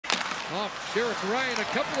Off Derek Ryan a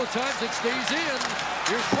couple of times, it stays in.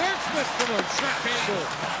 Here's Marchment from a trap angle.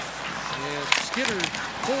 And Skinner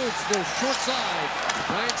holds the short side.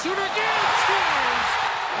 Ryan Suter again scores!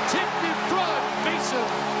 Tipped in front, Mason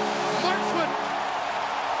Marchment.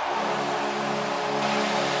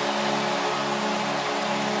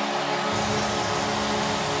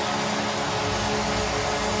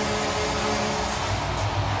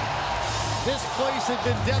 This place had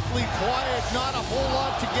been deathly quiet, not a whole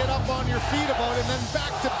lot to get up on your feet about, and then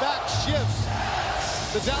back-to-back shifts.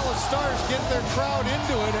 The Dallas Stars get their crowd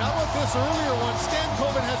into it. How about this earlier one?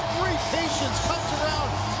 Stankoven has great patience, comes around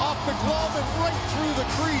off the glove and right through the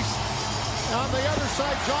crease. On the other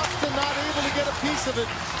side, Johnston not able to get a piece of it,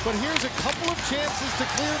 but here's a couple of chances to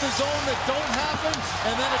clear the zone that don't happen,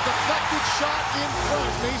 and then a deflected shot in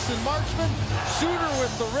front. Mason Marchment, Suter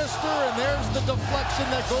with the wrister, and there's the deflection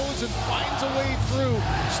that goes and finds a way through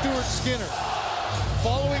Stuart Skinner.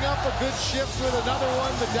 Following up a good shift with another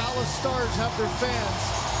one, the Dallas Stars have their fans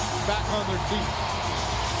back on their feet.